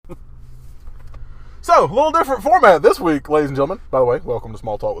So, a little different format this week, ladies and gentlemen. By the way, welcome to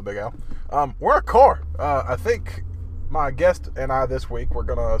Small Talk with Big Al. We're in a car. I think my guest and I this week, we're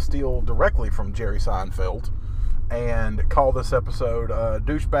going to steal directly from Jerry Seinfeld and call this episode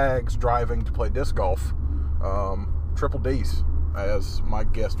Douchebags Driving to Play Disc Golf. Triple D's, as my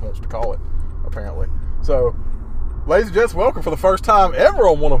guest wants to call it, apparently. So, ladies and gents, welcome for the first time ever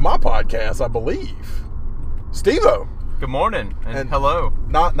on one of my podcasts, I believe. Steve-O. Good morning, and hello.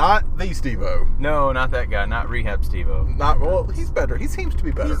 Not the Steve-O. No, not that guy. Not Rehab Steve-O. Well, he's better. He seems to be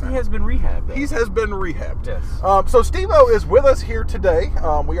better now. He has been rehabbed, though. He has been rehabbed. Yes. So Steve-O is with us here today.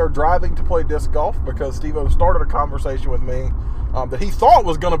 We are driving to play disc golf because Steve-O started a conversation with me that he thought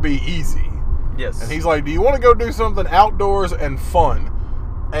was going to be easy. Yes. And he's like, do you want to go do something outdoors and fun?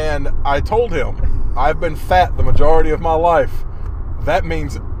 And I told him, I've been fat the majority of my life. That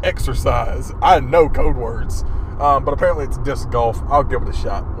means exercise. I know code words. But apparently it's disc golf. I'll give it a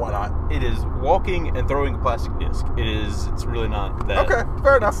shot. Why not? It is walking and throwing a plastic disc. It's really not that. Okay,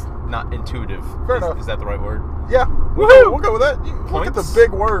 fair enough. Not intuitive. Fair enough. Is that the right word? Yeah. Woohoo! We'll go with that. Look at the big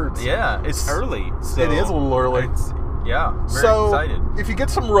words. Yeah, it's early. So it is a little early. Very excited. If you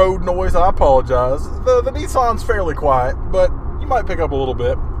get some road noise, I apologize. The Nissan's fairly quiet, but you might pick up a little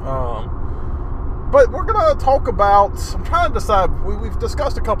bit. But we're going to talk about, I'm trying to decide, we've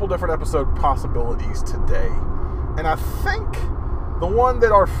discussed a couple different episode possibilities today. And I think the one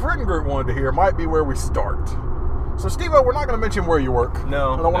that our friend group wanted to hear might be where we start. So, Steve-O, we're not going to mention where you work.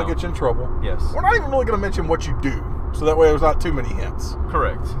 No. I don't want to get you in trouble. Yes. We're not even really going to mention what you do. So that way there's not too many hints.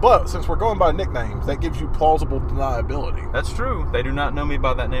 Correct. But since we're going by nicknames, that gives you plausible deniability. That's true. They do not know me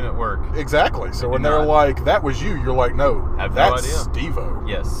by that name at work. Exactly. So when they're like, that was you, you're like, no, I have that's no idea. Steve-O.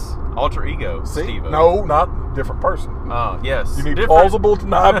 Yes. Alter ego, See? Steve-O. No, not different person. Oh, yes. You need plausible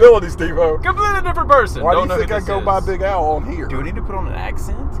deniability, Steve-O. Completely different person. Why Don't do you know think I who go this by is. Big Al on here? Do we need to put on an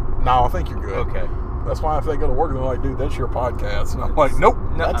accent? No, I think you're good. Okay. That's why if they go to work, they're like, dude, that's your podcast. And I'm like, nope,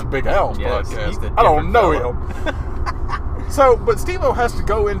 that's Big Al's podcast. He's the I don't know fella. him. So, but Steve-O has to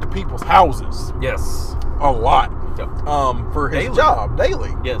go into people's houses. Yes. A lot. Yep. For his Daily. job,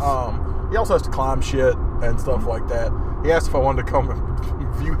 daily. Yes. He also has to climb shit and stuff like that. He asked if I wanted to come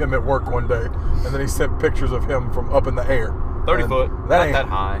and view him at work one day, and then he sent pictures of him from up in the air. 30 and foot. That Not that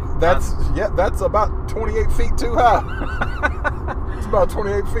high. That's about 28 feet too high. It's about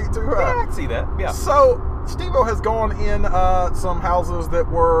 28 feet too high. Yeah, I can see that. Yeah. So, Steve-O has gone in some houses that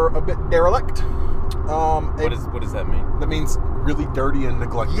were a bit derelict. What does that mean? That means really dirty and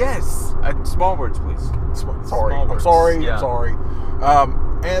neglected. Yes. Small words, please. Sorry. Small I'm words. sorry. Yeah. I'm sorry.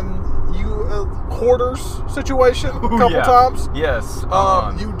 And you, hoarders situation a couple Yeah. times. Yes.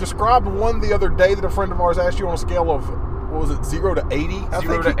 You described one the other day that a friend of ours asked you on a scale of, what was it, 0 to 80?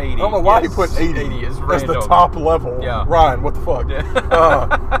 0 to 80. I don't know why Yes. he put 80. 80 is That's random. the top level. Yeah. Ryan, what the fuck?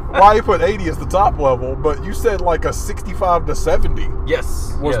 Yeah. Why he put 80 as the top level, but you said like a 65 to 70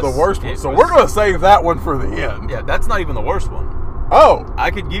 Yes. was the worst one. It So was- we're going to save that one for the end. Yeah, that's not even the worst one. Oh,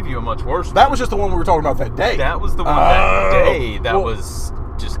 I could give you a much worse one. that was just the one we were talking about that day. That was the one that day that Well, was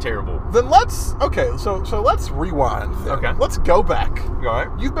just terrible. Then let's let's rewind. Then. Okay. Let's go back. All right.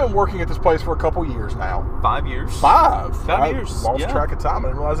 You've been working at this place for a couple years now. 5 years. 5 years. Lost Yeah. track of time. I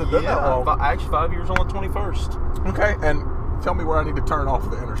didn't realize it'd been that long. Actually 5 years on the 21st. Okay, and tell me where I need to turn off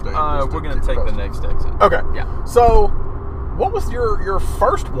the interstate. We're going to take the next exit. Okay. Yeah. So, what was your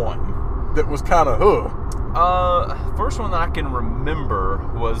first one that was kind of First one that I can remember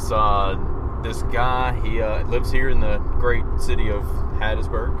was this guy. He lives here in the great city of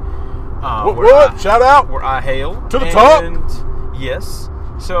Hattiesburg. What? Shout out. Where I hail. To the top. Yes.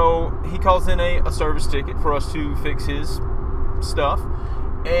 So he calls in a service ticket for us to fix his stuff.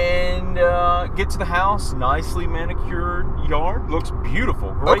 And get to the house, nicely manicured yard, looks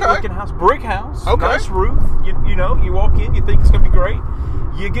beautiful, great looking house, brick house, nice roof. You know, you walk in, you think it's gonna be great.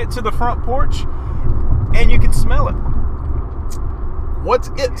 You get to the front porch, and you can smell it. What's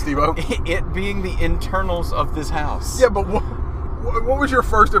it, Steve-O? It being the internals of this house. Yeah, but what was your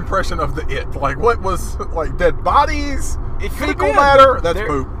first impression of the it? Like, what was, like, dead bodies? Fecal matter? That's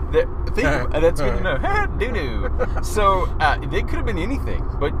poop. That's good to know. Doo-doo. So, it could have been anything,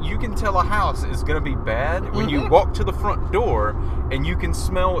 but you can tell a house is going to be bad when you walk to the front door and you can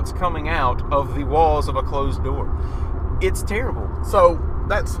smell what's coming out of the walls of a closed door. It's terrible. So,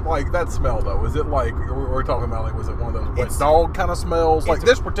 that's like, that smell, though, is it like, we're talking about, like, was it one of those wet dog kind of smells? Like,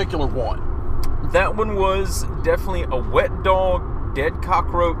 this particular one. That one was definitely a wet dog, dead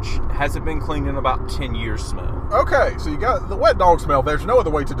cockroach, hasn't been cleaned in about 10 years smell. Okay, so you got the wet dog smell. There's no other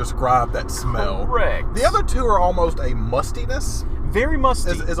way to describe that smell. Correct. The other two are almost a mustiness. Very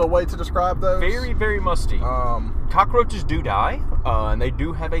musty. Is a way to describe those. Very, very musty. Cockroaches do die, and they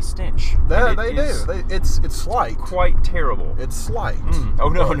do have a stench. They do. It's slight. Quite terrible. It's slight. Oh,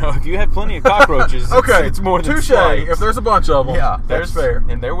 no. If you have plenty of cockroaches, okay, it's more than touche. slight. If there's a bunch of them, yeah, that's fair.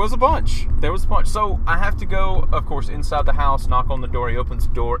 And there was a bunch. So I have to go, of course, inside the house, knock on the door. He opens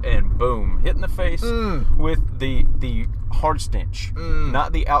the door, and boom, hit in the face with the hard stench.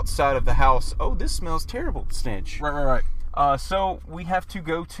 Not the outside of the house. Oh, this smells terrible stench. Right. So we have to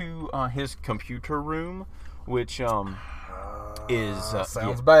go to his computer room, which is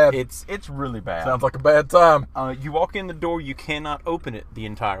sounds bad. It's really bad. Sounds like a bad time. You walk in the door, you cannot open it the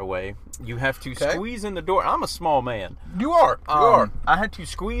entire way. You have to squeeze in the door. I'm a small man. You are. I had to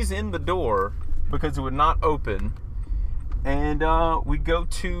squeeze in the door because it would not open. And we go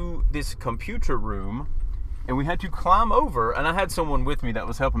to this computer room, and we had to climb over. And I had someone with me that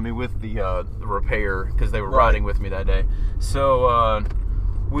was helping me with the repair because they were riding with me that day. So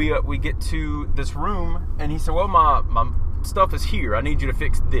we get to this room, and he said, well, my stuff is here. I need you to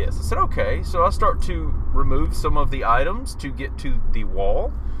fix this. I said, okay. So I start to remove some of the items to get to the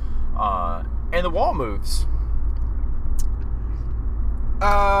wall, and the wall moves.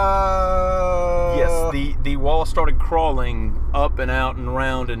 Yes, the wall started crawling up and out and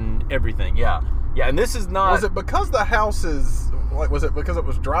around and everything. Yeah, and this is not... Was it because the house is... was it because it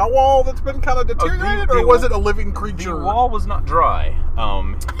was drywall that's been kind of deteriorated, or was it a living creature? The wall was not dry. The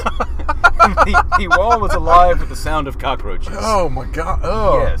wall was alive with the sound of cockroaches. Oh my god!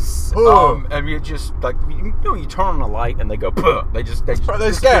 Oh. Yes. I mean, it just like you turn on a light and they go. Puh. They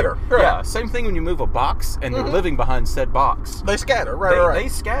scatter. Right. Yeah. Same thing when you move a box and they're living behind said box. They scatter. Right. They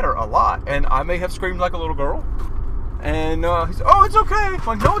scatter a lot, and I may have screamed like a little girl. And he said, "Oh, it's okay." I'm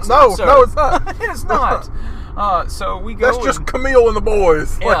like, "No, it's not, sir. No, it's not. It's not." So we go. That's just Camille and the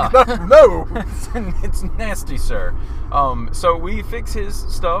boys. Yeah. Like, no. It's nasty, sir. So we fix his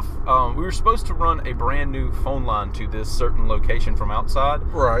stuff. We were supposed to run a brand new phone line to this certain location from outside.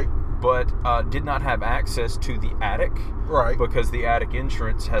 Right. But did not have access to the attic. Right. Because the attic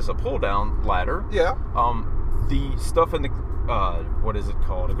entrance has a pull-down ladder. Yeah. The stuff in the, what is it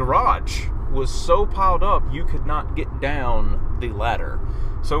called? A garage was so piled up you could not get down the ladder.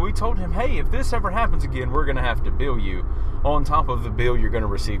 So we told him, hey, if this ever happens again, we're going to have to bill you on top of the bill you're going to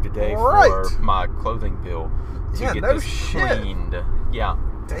receive today for my clothing bill to get this cleaned. Yeah.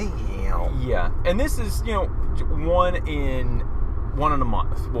 Damn. Yeah. And this is, one in a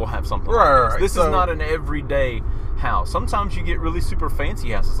month we'll have something like this. This is not an everyday house. Sometimes you get really super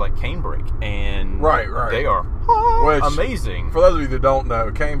fancy houses like Canebrake, and they are amazing. For those of you that don't know,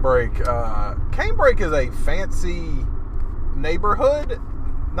 Canebrake is a fancy neighborhood.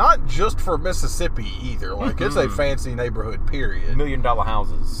 Not just for Mississippi either. Like, it's a fancy neighborhood, period. $1 million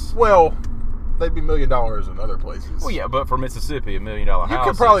houses. Well, they'd be $1 million in other places. Well, yeah, but for Mississippi, $1 million house. You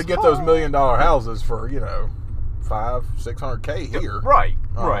could probably get those $1 million houses for, $500-600K here. Right.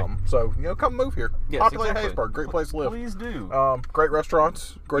 So, come move here. Yes, Populate exactly. Haysburg. Great place to live. Please do. Great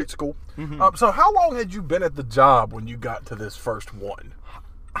restaurants. Great school. So, how long had you been at the job when you got to this first one?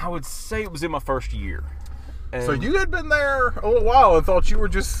 I would say it was in my first year. And so you had been there a little while and thought you were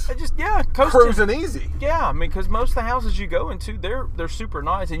just cruising easy. Yeah, I mean, because most of the houses you go into, they're super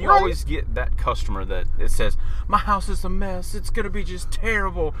nice, and you always get that customer that it says, "My house is a mess. It's gonna be just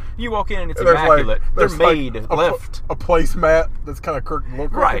terrible." You walk in and it's immaculate. They're made left a placemat that's kind of crooked.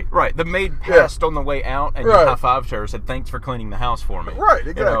 Right. The maid passed on the way out, and you high-fived her, said, "Thanks for cleaning the house for me." Right,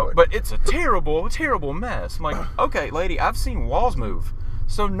 exactly. But it's a terrible, terrible mess. I'm like, okay, lady, I've seen walls move.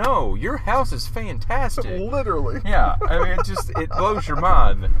 So no, your house is fantastic. Literally. Yeah, I mean, it blows your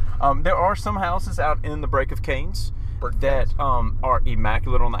mind. There are some houses out in the Break of Canes that are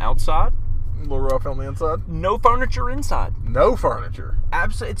immaculate on the outside. A little rough on the inside. No furniture inside. No furniture.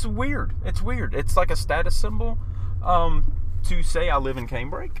 Absolutely, it's weird. It's like a status symbol to say I live in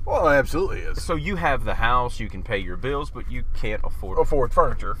Canebrake. Well, it absolutely is. So you have the house, you can pay your bills, but you can't afford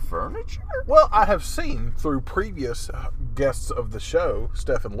furniture. Furniture? Well, I have seen through previous guests of the show,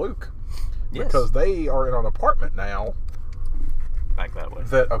 Steph and Luke, because they are in an apartment now. Back that way.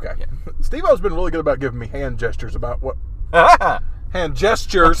 Yeah. Steve-O's been really good about giving me hand gestures about what... hand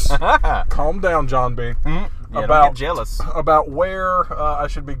gestures. Calm down, John B. Don't get jealous. About where I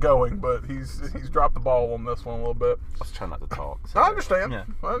should be going, but he's dropped the ball on this one a little bit. I was trying not to talk. So I understand. Yeah.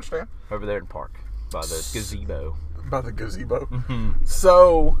 I understand. Over there in the park, by the gazebo.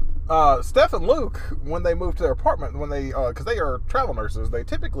 So, Steph and Luke, when they moved to their apartment, because they are travel nurses, they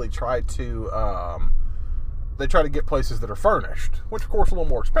typically try to they try to get places that are furnished, which of course is a little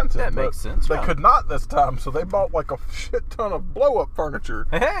more expensive. That but makes sense, They right. could not this time, so they bought like a shit ton of blow-up furniture.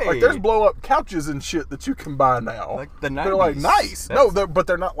 Hey! Like there's blow-up couches and shit that you can buy now. Like the They're like 90s. nice. That's- No, but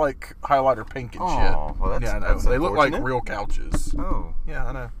they're not like highlighter pink and Oh, shit. well, that's- yeah, I know. that's They look like unfortunate. real couches. Oh. Yeah,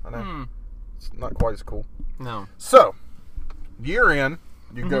 I know. It's not quite as cool. No. So, year in,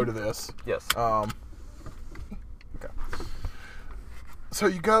 you go to this. Yes. Okay. So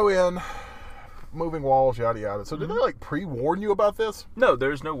you go in, moving walls, yada yada. So did they like pre-warn you about this? No,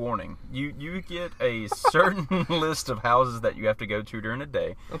 there's no warning. You get a certain list of houses that you have to go to during a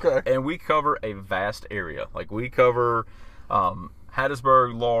day. Okay. And we cover a vast area. Like we cover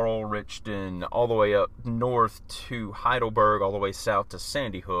Hattiesburg, Laurel, Richton, all the way up north to Heidelberg, all the way south to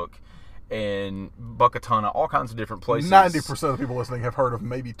Sandy Hook, and Buckatona, all kinds of different places. 90% of people listening have heard of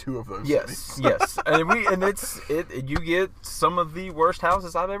maybe 2 of those Yes, cities. yes, and you get some of the worst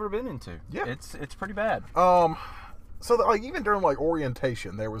houses I've ever been into. Yeah. It's pretty bad. So that, like even during like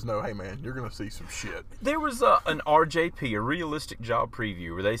orientation, there was no, hey man, you're gonna see some shit. There was an RJP, a realistic job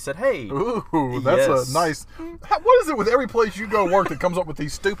preview, where they said, "Hey, Ooh, that's Yes. a nice. What is it with every place you go work that comes up with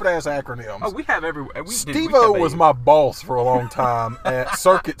these stupid ass acronyms? oh, we have every." Steve-O was my boss for a long time at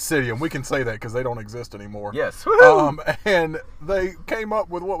Circuit City, and we can say that because they don't exist anymore. Yes. Woohoo! And they came up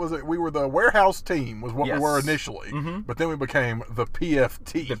with what was it? We were the warehouse team, was what Yes. we were initially, but then we became the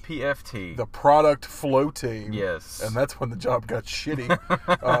PFT, the PFT. the product flow team. Yes. and that's when the job got shitty.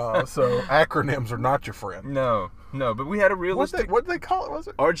 So acronyms are not your friend. no, but we had a realistic What did they call it? Was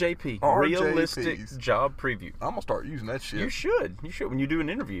it? RJP, realistic RJPs. job preview. I'm gonna start using that shit. You should when you do an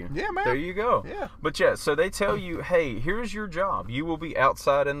interview. Yeah, man. There you go. Yeah. But yeah, so they tell you, hey, here's your job. You will be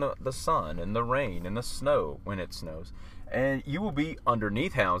outside in the sun and the rain and the snow when it snows, and you will be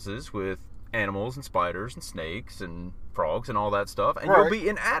underneath houses with animals and spiders and snakes and frogs and all that stuff, and Right. you'll be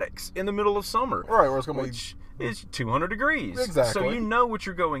in attics in the middle of summer. Right, where it's gonna which is 200 degrees. Exactly. So you know what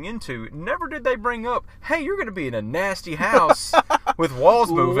you're going into. Never did they bring up, hey, you're going to be in a nasty house with walls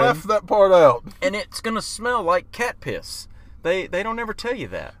be moving, left that part out. and it's going to smell like cat piss. They don't ever tell you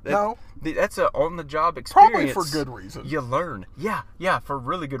that. No. That's a on-the-job experience. Probably for good reason. You learn. Yeah, for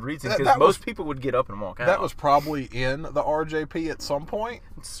really good reason. That Because most was- people would get up and walk out. That was probably in the RJP at some point,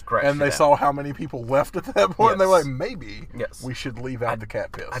 Scratch and they that. saw how many people left at that point, and they were Yes. like, maybe Yes. we should leave out the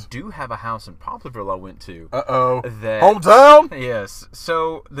cat piss. I do have a house in Poplarville I went to. Uh-oh. That- Hometown? Yes.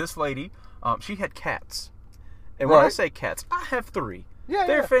 So this lady, she had cats. And when I Right. say cats, I have 3. Yeah,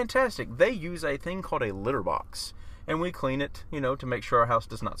 They're yeah. fantastic. They use a thing called a litter box. And we clean it, to make sure our house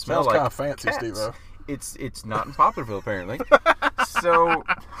does not smell Sounds like kinda fancy, cats. Steve-O. It's not in Poplarville, apparently. So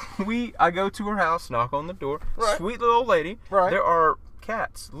I go to her house, knock on the door. Right. Sweet little lady. Right. There are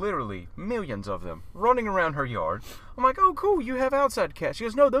cats, literally millions of them, running around her yard. I'm like, oh, cool, you have outside cats. She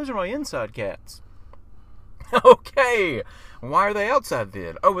goes, no, those are my inside cats. Okay, why are they outside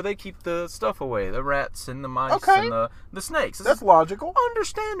then? Oh, well, they keep the stuff away, the rats and the mice Okay. and the snakes. That's logical.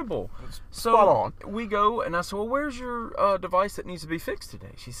 Understandable. So spot on. we go, and I said, well, where's your device that needs to be fixed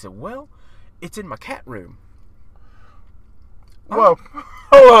today? She said, well, it's in my cat room. Whoa.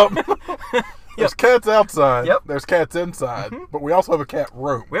 Hold up. There's cats outside. Yep. There's cats inside. But we also have a cat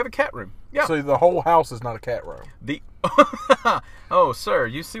room. We have a cat room. Yeah. So the whole house is not a cat room. Oh, sir,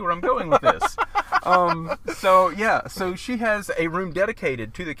 you see where I'm going with this. So she has a room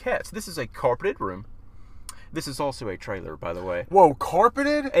dedicated to the cats. This is a carpeted room. This is also a trailer, by the way. Whoa,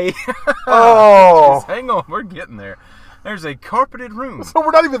 carpeted? A Oh. Just hang on, we're getting there. There's a carpeted room. So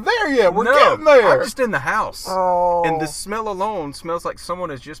we're not even there yet. We're No, getting there. I'm just in the house. Oh. And the smell alone smells like someone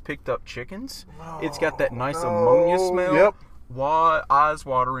has just picked up chickens. It's got that nice no. ammonia smell. Yep. Eyes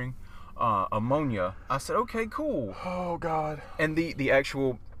watering. Ammonia. I said, okay, cool. Oh, God. And the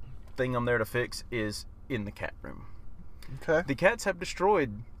actual thing I'm there to fix is in the cat room. Okay. The cats have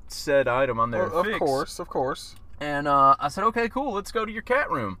destroyed said item I'm there to Of fix. course. And I said, okay, cool, let's go to your cat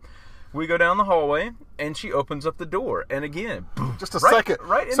room. We go down the hallway, and she opens up the door. And again, Just a right- second.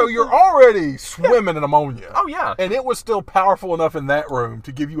 right in so the- you're already swimming in ammonia. oh, yeah. And it was still powerful enough in that room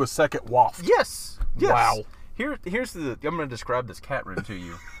to give you a second waft. Yes. Wow. Here's I'm going to describe this cat room to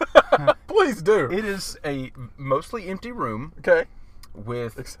you. Please do. It is a mostly empty room Okay.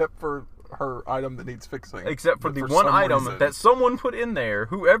 with, Except for her item that needs fixing. except for But the one some item reason- that someone put in there.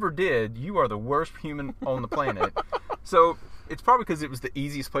 Whoever did, you are the worst human on the planet. So it's probably because it was the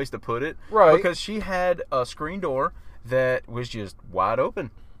easiest place to put it. Right. Because she had a screen door that was just wide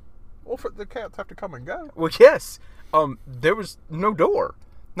open. Well, the cats have to come and go. Well, yes. There was no door.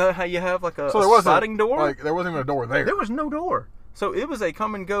 Now, how you have like a So there wasn't sliding door? Like there wasn't even a door there. There was no door. So it was a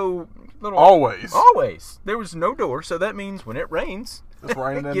come and go little. Always. Always. There was no door. So that means when it rains, It's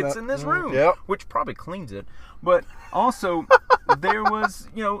raining in gets that- in this room, Yep. which probably cleans it. But also, there was,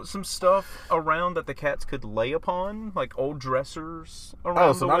 some stuff around that the cats could lay upon, like old dressers around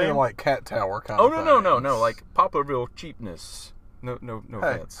Oh, so the not way. even like cat tower kind Oh, of no, like Poplarville cheapness. No Hey,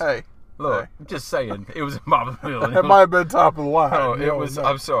 offense. hey. Look, hey. I'm just saying, it was in Poplarville. It might have been top of the line. Oh, You it don't was. know.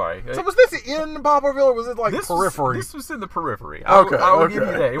 I'm sorry. So was this in Poplarville or was it like This periphery? this was in the periphery. Okay, I will give you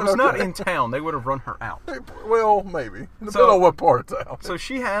okay, that. It was not okay. in town. They would have run her out. Well, maybe. Depending So- on what part of town. So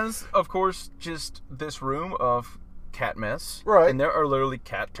she has, of course, just this room of cat mess. Right. And there are literally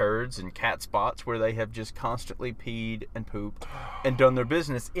cat turds and cat spots where they have just constantly peed and pooped and done their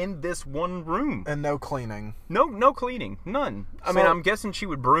business in this one room. And no cleaning. No cleaning. None. I mean, I'm guessing she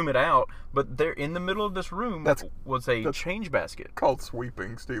would broom it out, but there in the middle of this room was a change basket. Called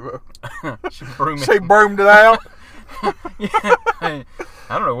sweeping, Steve-O. She broomed She broomed it out. Yeah, I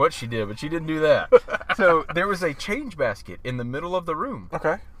don't know what she did, but she didn't do that. So there was a change basket in the middle of the room.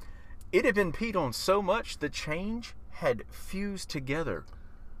 Okay. It had been peed on so much the change had fused together.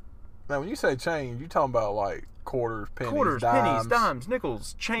 Now, when you say change, you're talking about like quarters, pennies, Pennies, dimes,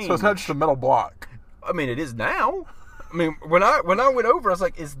 nickels, change. So it's not just a metal block. I mean, it is now. I mean, when I went over, I was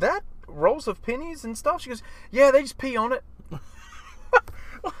like, "Is that rolls of pennies and stuff?" She goes, "Yeah, they just pee on it."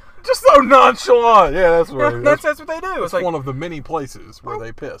 Just so nonchalant. Yeah, that's right. That's what they do. It's It's like, one of the many places where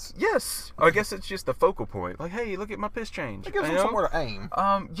they piss. yes, I guess it's just the focal point. Like, hey, look at my piss change. It gives You them know? somewhere to aim.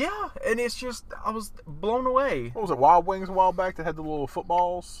 Yeah, and it's just I was blown away. What was it, Wild Wings a while back that had the little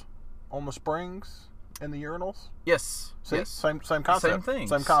footballs on the springs and the urinals? Yes, See? yes, Same concept. same thing.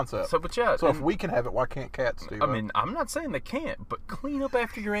 Same concept. So, but yeah, So if and- we can have it, why can't cats, Steve? I mean, I'm not saying they can't, but clean up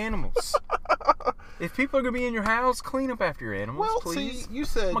after your animals. If people are gonna be in your house, clean up after your animals, well, please. see, you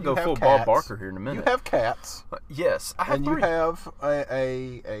said I'm gonna you go have full cats. Bob Barker here in a You minute. have cats, Yes, I have and 3. you have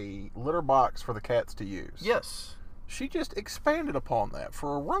a litter box for the cats to use. Yes, She just expanded upon that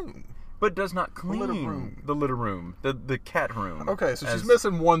for a room. but does not clean litter room. the litter room, the cat room. Okay, so she's as-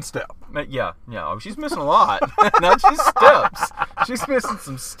 missing one step. Yeah, oh, she's missing a lot. Not just steps. She's missing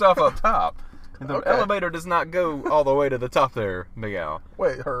some stuff up top. The Okay. elevator does not go all the way to the top there, Big Al.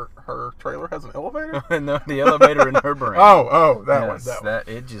 Wait, her trailer has an elevator? And the elevator in her brain. Oh, that one. Yes, That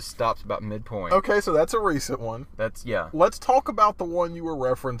one. it just stops about midpoint. Okay, so that's a recent one. That's Let's talk about the one you were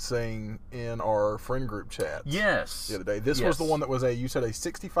referencing in our friend group chat Yes. the other day. This was the one that was you said a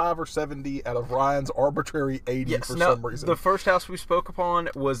 65 or 70 out of Ryan's arbitrary 80 Yes. for Now, some reason. the first house we spoke upon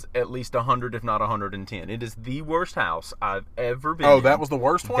was at least 100, if not 110. It is the worst house I've ever been in. Oh, that was the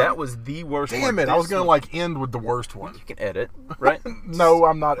worst one? That was the worst one. Damn it, I was This going to one- end with the worst one. You can edit, right? No,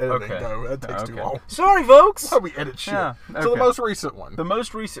 I'm not editing. Okay. No, that takes too Okay. long. Sorry, folks. Why we edit shit? Yeah, So the okay. most recent one. The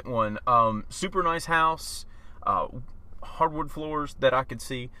most recent one, super nice house, hardwood floors that I could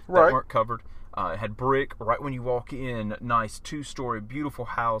see that Right. weren't covered. It had brick right when you walk in. Nice 2-story, beautiful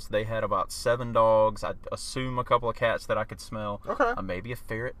house. They had about 7 dogs. I assume a couple of cats that I could smell. Okay. Maybe a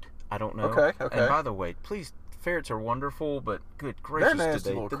ferret. I don't know. Okay, okay. And by the way, please, ferrets are wonderful, but good They're gracious, nasty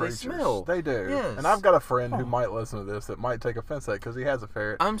do little they creatures. smell? They do. Yes. And I've got a friend who Oh. might listen to this that might take offense at it because he has a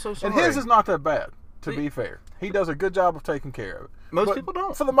ferret. I'm so sorry. And his is not that bad, to See- be fair. He does a good job of taking care of it. Most But people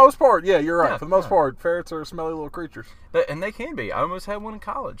don't. For the most part, yeah, you're right. Yeah, For the most yeah. part, ferrets are smelly little creatures. And they can be. I almost had one in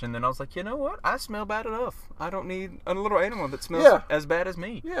college, and then I was like, you know what? I smell bad enough. I don't need a little animal that smells Yeah. as bad as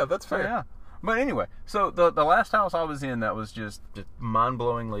me. Yeah, that's So, fair. yeah. But anyway, so the last house I was in that was just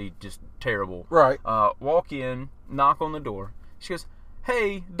mind-blowingly just terrible. Right. Walk in, knock on the door. She goes,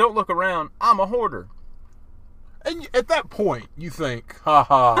 "Hey, don't look around. I'm a hoarder." And at that point, you think, ha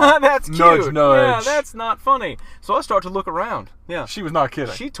ha. That's cute. Nudge, nudge. Yeah, that's not funny. So I start to look around. Yeah. She was not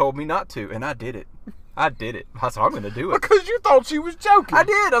kidding. She told me not to, and I did it. I did it. I said, I'm going to do it. Because you thought she was joking. I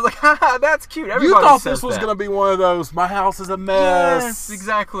did. I was like, haha, that's cute. You Everybody thought says this was that. going to be one of those, my house is a mess. Yes,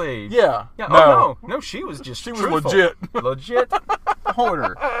 exactly. Yeah. Yeah. No. Oh, no, she was just She was truthful. legit. Legit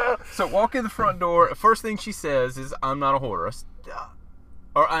hoarder. So walk in the front door. First thing she says is, I'm not a hoarder.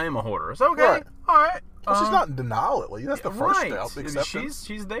 Or I am a hoarder. I said, okay. Right. All right. Well, she's not in denial, at least. That's the first right. step. Acceptance.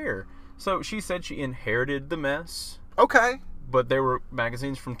 She's there. So she said she inherited the mess. Okay. But there were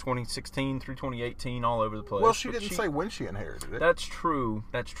magazines from 2016 through 2018 all over the place. Well, she But didn't say when she inherited it. That's true.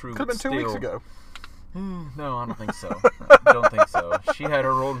 That's true. Could have been but 2 weeks still. ago. No, I don't think so. I don't think so. She had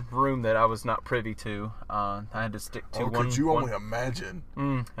her own room that I was not privy to. I had to stick to one. Could you one- only imagine?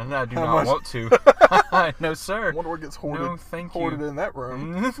 and I do How not much- want to. No, sir. I wonder what gets hoarded, No, thank you. hoarded in that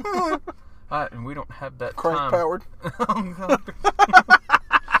room. And we don't have that Crank time. powered. Oh, God.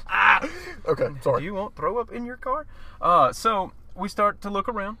 Okay, Do sorry. you want throw up in your car? So we start to look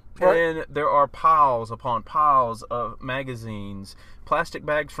around, Right. and there are piles upon piles of magazines, plastic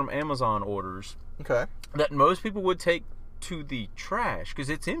bags from Amazon orders Okay. that most people would take to the trash because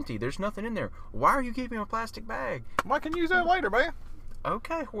it's empty. The's nothing in there. Why are you keeping a plastic bag? I can use that later, man.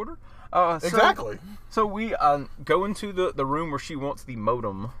 Okay, hoarder. Exactly. So we go into the room where she wants the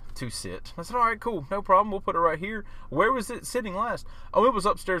modem to sit. I said, all right, cool, no problem. We'll put it right here. Where was it sitting last? Oh, it was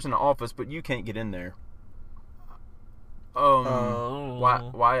upstairs in the office, but you can't get in there.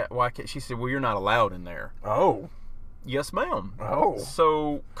 Why can't she said, well, you're not allowed in there. Oh. Yes, ma'am. Oh.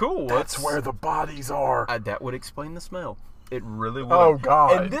 So, cool. That's where the bodies are. That would explain the smell. It really would. Oh,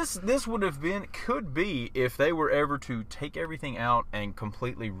 God. And this would have been, could be, if they were ever to take everything out and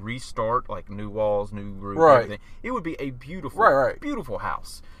completely restart, like new walls, new roof, everything. It would be a beautiful, beautiful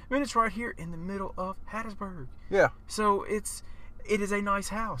house. I mean, it's right here in the middle of Hattiesburg. Yeah. So it is a nice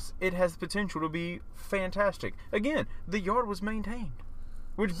house. It has the potential to be fantastic. Again, the yard was maintained,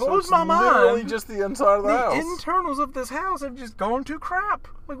 which blows my mind. Literally just the inside of the house. The internals of this house have just gone to crap.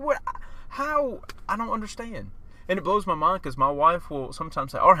 Like what? How? I don't understand. And it blows my mind because my wife will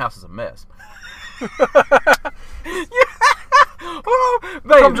sometimes say, "Our house is a mess." Oh,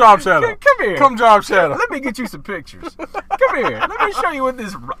 baby, come job shadow. Come here. Come job shadow. Let me get you some pictures. Come here. Let me show you what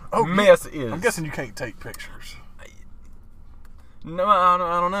this mess is. I'm guessing you can't take pictures. No, I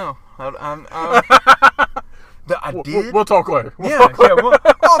don't know. I did. We'll talk later.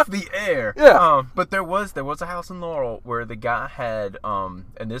 Off the air. Yeah. But there was a house in Laurel where the guy had,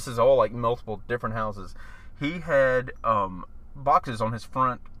 and this is all like multiple different houses. He had boxes on his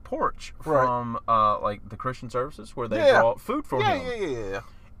front porch from like the Christian services where they brought food for him. Yeah.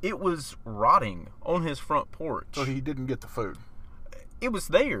 It was rotting on his front porch. So he didn't get the food. It was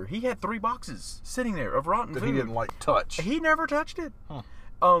there. He had 3 boxes sitting there of rotten food. That he didn't like touch. He never touched it.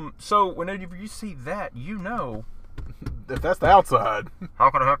 So whenever you see that, you know. If that's the outside.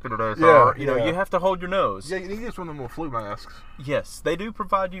 How can I help you today, sir? You know, you have to hold your nose. Yeah, you need to get one of them with flu masks. Yes, they do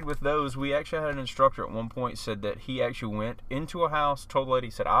provide you with those. We actually had an instructor at one point said that he actually went into a house, told the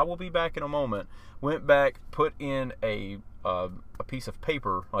lady, said, I will be back in a moment. Went back, put in a piece of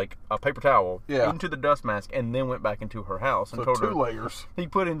paper, like a paper towel, into the dust mask, and then went back into her house. And so told 2 her, layers. He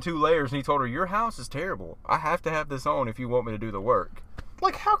put in 2 layers, and he told her, your house is terrible. I have to have this on if you want me to do the work.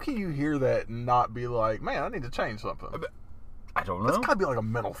 Like, how can you hear that and not be like, man, I need to change something? I don't know. It's got to be like a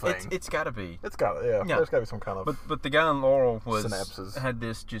mental thing. It's got to be. It's got to, yeah. There's got to be some kind of But the guy in Laurel synapses. Had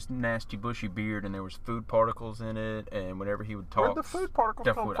this just nasty bushy beard, and there was food particles in it, and whenever he would talk... Where'd the food particles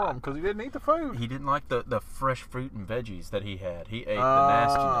come from? Because he didn't eat the food. He didn't like the fresh fruit and veggies that he had. He ate the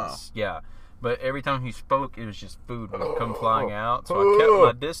nastiness. Yeah. But every time he spoke, it was just food would come flying out. So I kept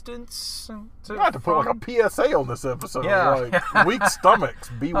my distance. You have to put like a PSA on this episode. Like, weak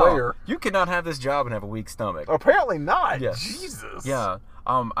stomachs, beware. You cannot have this job and have a weak stomach. Apparently not. Yes. Jesus. Yeah.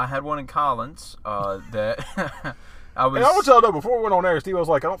 I had one in Collins that... I want y'all to know, before we went on air, Steve was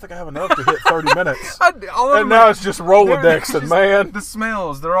like, I don't think I have enough to hit 30 minutes. And now it's just Rolodexing, man. The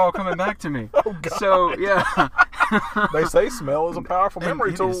smells, they're all coming back to me. Oh, God. So, yeah. They say smell is a powerful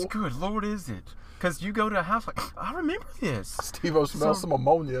memory tool. It is good. Lord, is it. Because you go to a house like, I remember this. Steve-O smells some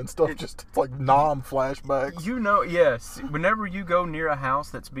ammonia and stuff, just like flashbacks. You know, yes. Whenever you go near a house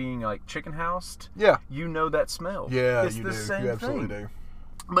that's being like chicken housed, you know that smell. Yeah, it's the same you absolutely thing. do.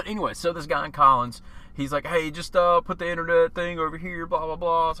 But anyway, so this guy in Collins, he's like, hey, just put the internet thing over here, blah, blah,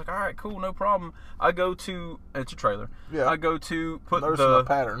 blah. It's like, all right, cool, no problem. I go to, it's a trailer. Yeah. I go to put the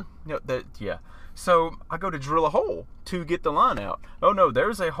pattern. So I go to drill a hole to get the line out. Oh, no,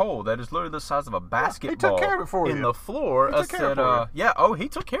 there's a hole that is literally the size of a basketball he took care of it for you. In the floor. I said, he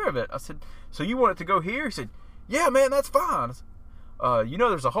took care of it. I said, so you want it to go here? He said, yeah, man, that's fine. I said, you know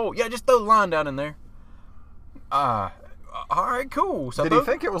there's a hole. Yeah, just throw the line down in there. All right, cool. So did he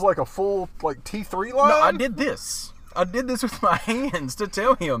think it was like a full like T3 line? No, I did this. I did this with my hands to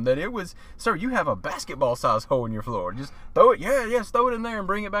tell him that it was, sir, you have a basketball-sized hole in your floor. Just throw it, throw it in there and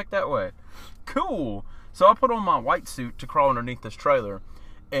bring it back that way. Cool. So I put on my white suit to crawl underneath this trailer,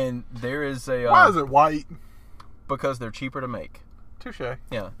 and there is a... Why is it white? Because they're cheaper to make. Touche.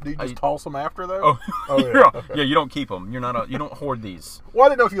 Yeah. Do you just toss them after though? Yeah, you don't keep them. You're not. You don't hoard these. Well, I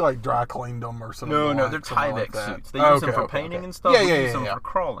didn't know if you like dry cleaned them or something. No, they're Tyvek suits. They use them for painting and stuff. We use them for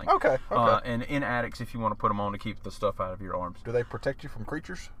crawling. Okay. And in attics, if you want to put them on to keep the stuff out of your arms. Do they protect you from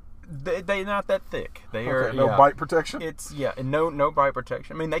creatures? They're not that thick. They are no bite protection. It's and no bite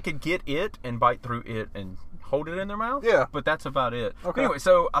protection. I mean, they could get it and bite through it and hold it in their mouth. Yeah, but that's about it. Okay. Anyway,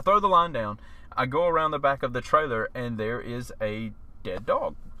 so I throw the line down. I go around the back of the trailer, and there is a dead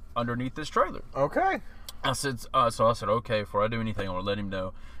dog underneath this trailer. Okay. I said, okay, before I do anything, I want to let him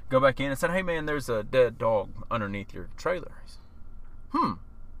know. Go back in and said, hey man, there's a dead dog underneath your trailer. He said,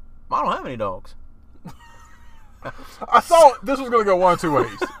 I don't have any dogs. I thought this was going to go one of two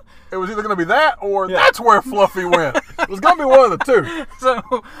ways. It was either going to be that or that's where Fluffy went. It was gonna be one of the two.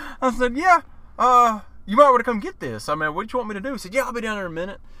 So I said, yeah, you might want to come get this. I mean, what do you want me to do? He said, yeah, I'll be down there in a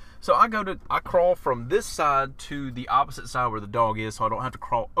minute. So I crawl from this side to the opposite side where the dog is, so I don't have to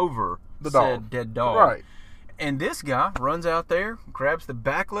crawl over The said dog. dead dog. Right. And this guy runs out there, grabs the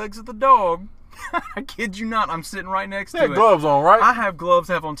back legs of the dog. I kid you not, I'm sitting right next He to had it. gloves on, right? I have gloves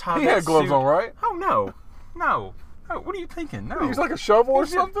have on top of He that had gloves suit. on, right? Oh, no. No. Oh, what are you thinking? No. He's like a shovel or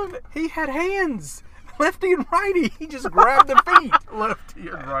He something? He had hands. Lefty and righty. He just grabbed the feet. Lefty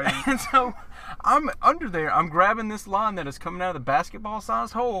and righty. And so I'm under there. I'm grabbing this line that is coming out of the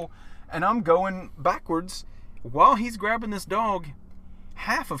basketball-sized hole, and I'm going backwards. While he's grabbing this dog,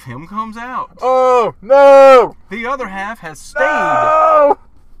 half of him comes out. Oh, no! The other half has stayed. No!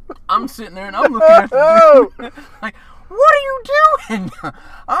 I'm sitting there, and I'm looking at the dude. Like, what are you doing?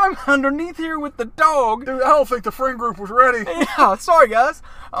 I'm underneath here with the dog. Dude, I don't think the friend group was ready. Yeah, sorry guys.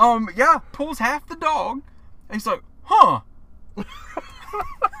 Yeah, pulls half the dog. And he's like, huh?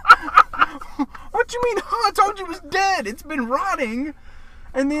 What you mean, huh? I told you it was dead. It's been rotting.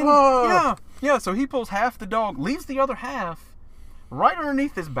 And then, yeah. So he pulls half the dog, leaves the other half right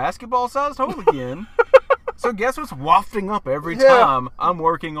underneath this basketball-sized hole again. So guess what's wafting up every time I'm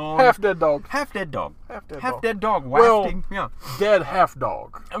working on Half dead dog. half dead dog. Half Dead dog Well, wafting. Yeah. Dead half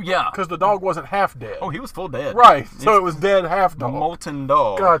dog. Oh yeah. Because the dog wasn't half dead. Oh, he was full dead. Right. So it was dead half A dog. molten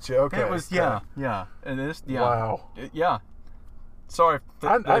dog. Gotcha. Okay. It was Okay. yeah. And this Wow. Yeah. Sorry.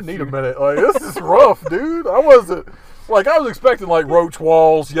 I need a minute. Like, this is rough, dude. I was expecting like roach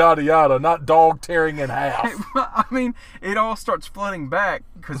walls, yada yada, not dog tearing in half. I mean, it all starts flooding back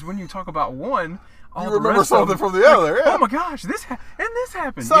because when you talk about one, all You the remember rest of something them, from the other, yeah. Oh my gosh, this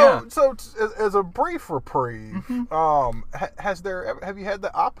happened. So, yeah. as a brief reprieve, have you had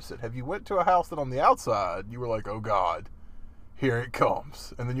the opposite? Have you went to a house that on the outside you were like, oh God, here it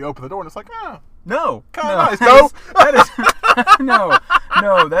comes, and then you open the door and it's like, No. Kinda no. nice. No? That is no.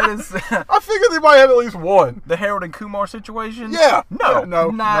 That is I figured they might have at least one. the Harold and Kumar situation. Yeah. No. Yeah, no,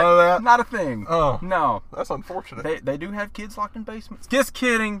 Not, none of that. Not a thing. Oh. No. That's unfortunate. They do have kids locked in basements. Just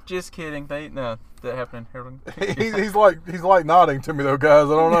kidding. No, that happened in Harold. He's like nodding to me though, guys.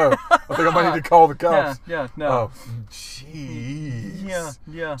 I don't know. I think I might need to call the cops. Yeah. No. Oh, jeez.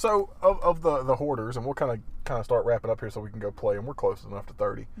 Yeah. So of the hoarders, and we'll kind of start wrapping up here so we can go play, and we're close enough to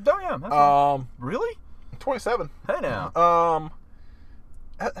 30. Oh yeah. That's really? 27. Hey now.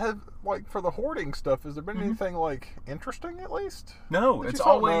 Have like for the hoarding stuff, has there been anything like interesting at least? No, That it's you saw?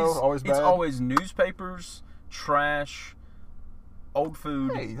 always No, always it's bad? always newspapers, trash, old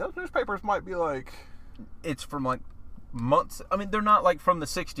food. Hey, those newspapers might be like. It's from like months. I mean, they're not like from the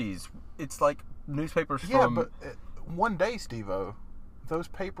 '60s. It's like newspapers Yeah, from. but one day, Steve-O, those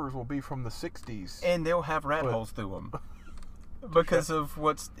papers will be from the 60s. And they'll have rat holes through them because of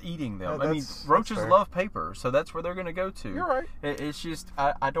what's eating them. Yeah, I mean, that's roaches fair. love paper, so that's where they're going to go to. You're right. It's just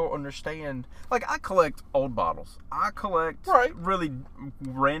I don't understand. Like I collect old bottles. I collect Right. really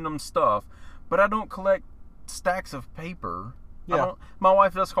random stuff, but I don't collect stacks of paper. Yeah. My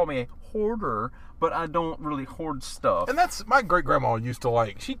wife does call me a hoarder, but I don't really hoard stuff. And that's my great grandma used to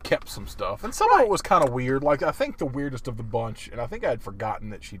like. She kept some stuff, and some of it was kind of weird. Like I think the weirdest of the bunch, and I think I had forgotten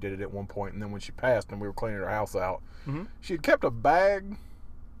that she did it at one point. And then when she passed, and we were cleaning her house out, she had kept a bag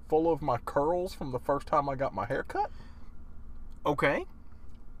full of my curls from the first time I got my hair cut. Okay,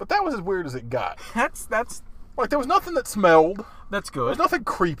 But that was as weird as it got. that's Like there was nothing that smelled. that's There was good. nothing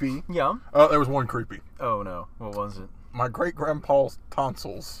creepy. Yeah. There was one creepy. Oh no, what was it? My great grandpa's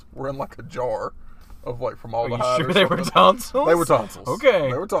tonsils were in like a jar of like formaldehyde. Are you sure or they were something. tonsils? They were tonsils. Okay.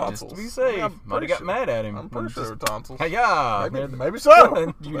 They were tonsils. Just to be safe. I'm Might have pretty got sure. mad at him. I'm pretty sure they were tonsils. Yeah. Maybe so.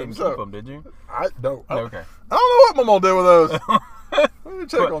 You Maybe didn't so. keep them, did you? I don't. Okay. I don't know what my mom did with those. Let me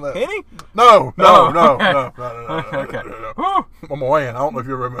check on that. Henny? No. Oh, okay. Whew. Mama Wan. I don't know if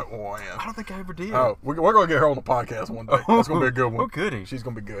you ever met Mama Wan. I don't think I ever did. Oh, we're going to get her on the podcast one day. That's going to be a good one. Oh, goody. She's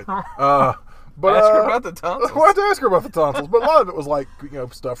going to be good. But Ask her about the tonsils. We'll have to ask her about the tonsils. But a lot of it was like,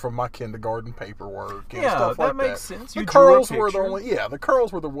 stuff from my kindergarten paperwork. Yeah, stuff that like makes sense. The You drew a curls were the picture. only. Yeah, the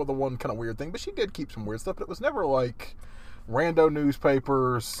curls were the one kind of weird thing. But she did keep some weird stuff. But it was never like rando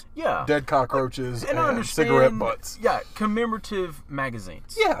newspapers, Yeah. dead cockroaches, And I and understand. cigarette butts. Yeah, commemorative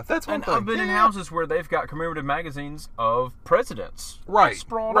magazines. Yeah, that's one And thing. I've been in Yeah. houses where they've got commemorative magazines of presidents. Right.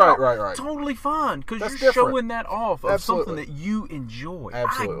 Sprawled Right, out. right. Totally fine because That's you're different. showing that off of Absolutely. something that you enjoy.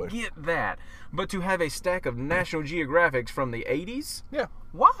 Absolutely. I get that. But to have a stack of National Geographics from the 80s? Yeah.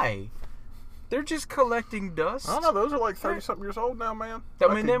 Why? They're just collecting dust. I don't know. Those are like 30-something years old now, man.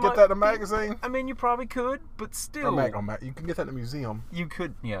 I mean, you can get that in a magazine. I mean, you probably could, but still. You can get that in a museum. You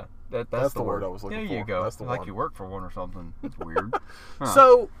could, yeah. That's the word I was looking for. There you go. That's the like one. you work for one or something. That's weird.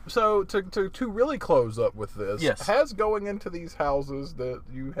 Huh. So to really close up with this, Yes. has going into these houses that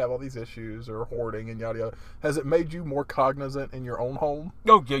you have all these issues or hoarding and yada yada, has it made you more cognizant in your own home?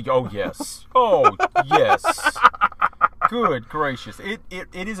 Oh, yeah, oh yes. Oh, yes. Good gracious. It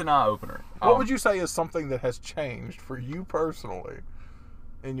is an eye-opener. What would you say is something that has changed for you personally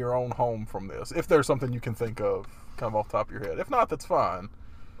in your own home from this? If there's something you can think of kind of off the top of your head. If not, that's fine.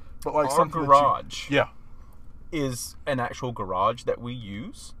 But like our something garage yeah. is an actual garage that we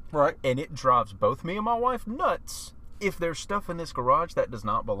use, Right. and it drives both me and my wife nuts if there's stuff in this garage that does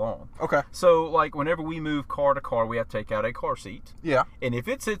not belong. Okay. So, like, whenever we move car to car, we have to take out a car seat. Yeah. And if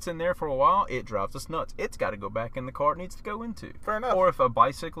it sits in there for a while, it drives us nuts. It's got to go back in the car it needs to go into. Fair enough. Or if a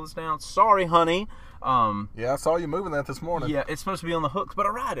bicycle is down, sorry, honey. Yeah, I saw you moving that this morning. Yeah, it's supposed to be on the hooks, but I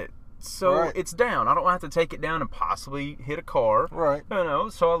ride it. So Right. it's down. I don't have to take it down and possibly hit a car. Right. You know,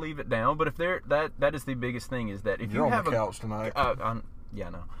 so I leave it down. But if that is the biggest thing is that if You're you on have the couch tonight. yeah,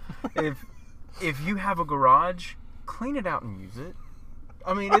 no. if you have a garage, clean it out and use it.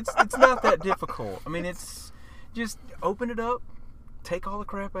 I mean, it's not that difficult. I mean, it's just open it up, take all the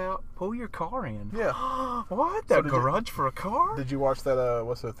crap out, pull your car in. Yeah. What? So That did you- garage for a car? Did you watch that?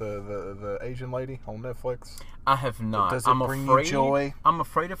 What's it? The Asian lady on Netflix. I have not. Does it I'm bring you afraid. joy? I'm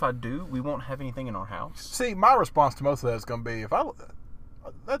afraid if I do, we won't have anything in our house. See, my response to most of that is going to be if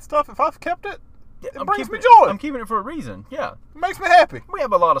I've kept it, it I'm brings me keeping joy. I'm keeping it for a reason. Yeah. It makes me happy. We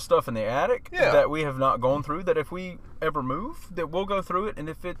have a lot of stuff in the attic Yeah. that we have not gone through that if we ever move, that we'll go through it, and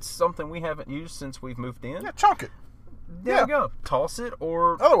if it's something we haven't used since we've moved in, Yeah, chunk it. there yeah. you go. Toss it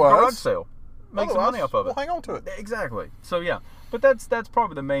or Otherwise- garage sale. Make some money off of it. We'll hang on to it. Exactly. So yeah, but that's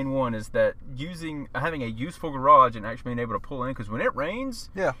probably the main one is that having a useful garage and actually being able to pull in, because when it rains,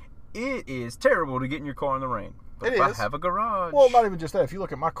 Yeah. it is terrible to get in your car in the rain. But It if I is. have a garage, Well, not even just that. If you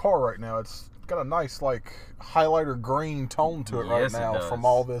look at my car right now, it's got a nice like highlighter green tone to it right Yes, it now does. from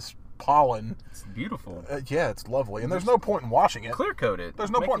all this pollen. it's beautiful. Yeah, it's lovely, and there's no point in washing it. Clear coat it.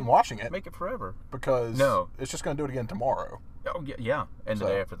 There's no Make point in washing it Make it forever. because No. it's just going to do it again tomorrow. Oh yeah. And So,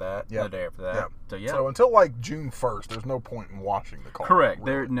 the day after that. yeah. And the day after that. Yeah. So yeah. So until like June 1st, there's no point in washing the car. Correct.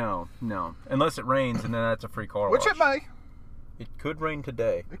 really. No. Unless it rains, and then that's a free car Which wash. it may. It could rain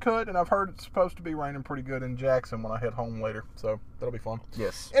today. It could, and I've heard it's supposed to be raining pretty good in Jackson when I head home later, so that'll be fun.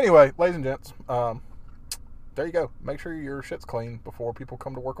 Yes. Anyway, ladies and gents, there you go. Make sure your shit's clean before people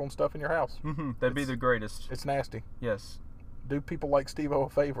come to work on stuff in your house. That'd be the greatest. It's nasty. Yes. Do people like Steve-O a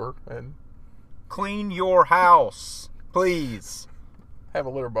favor and Clean your house, please. have a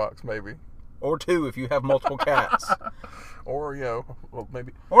litter box, maybe. Or two if you have multiple cats. Or, well,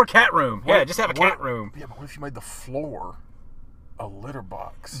 maybe. Or a cat room. Yeah, What- just have a what- cat room. Yeah, but what if you made the floor a litter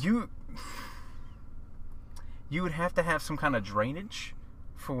box? You would have to have some kind of drainage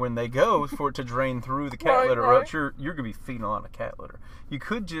for when they go for it to drain through the cat Right, litter. right. Or else you're gonna be feeding a lot of cat litter. You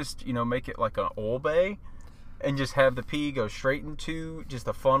could just make it like an oil bay, and just have the pee go straight into just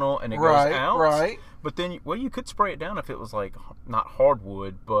a funnel, and it Right, goes out. right. But then, you could spray it down if it was like not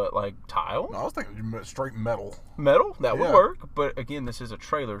hardwood, but like tile, No, I was thinking you meant straight metal. metal. That would Yeah. work. But again, this is a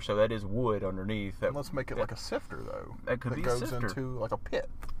trailer, so that is wood underneath. That Let's make it like a sifter, though. That could be a goes sifter. into like a pit.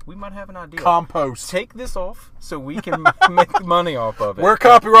 we might have an idea. Compost. Take this off so we can make money off of it. We're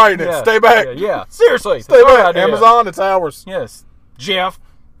copywriting it. Yeah, Stay back. Yeah. Seriously. Stay that's our back. idea. Amazon, it's ours. Yes. Jeff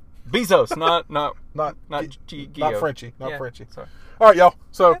Bezos, not Not Gio. Frenchie. Not Yeah, Frenchie. sorry. All right, y'all.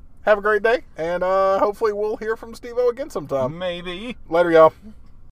 So have a great day, and hopefully we'll hear from Steve-O again sometime. Maybe. Later, y'all.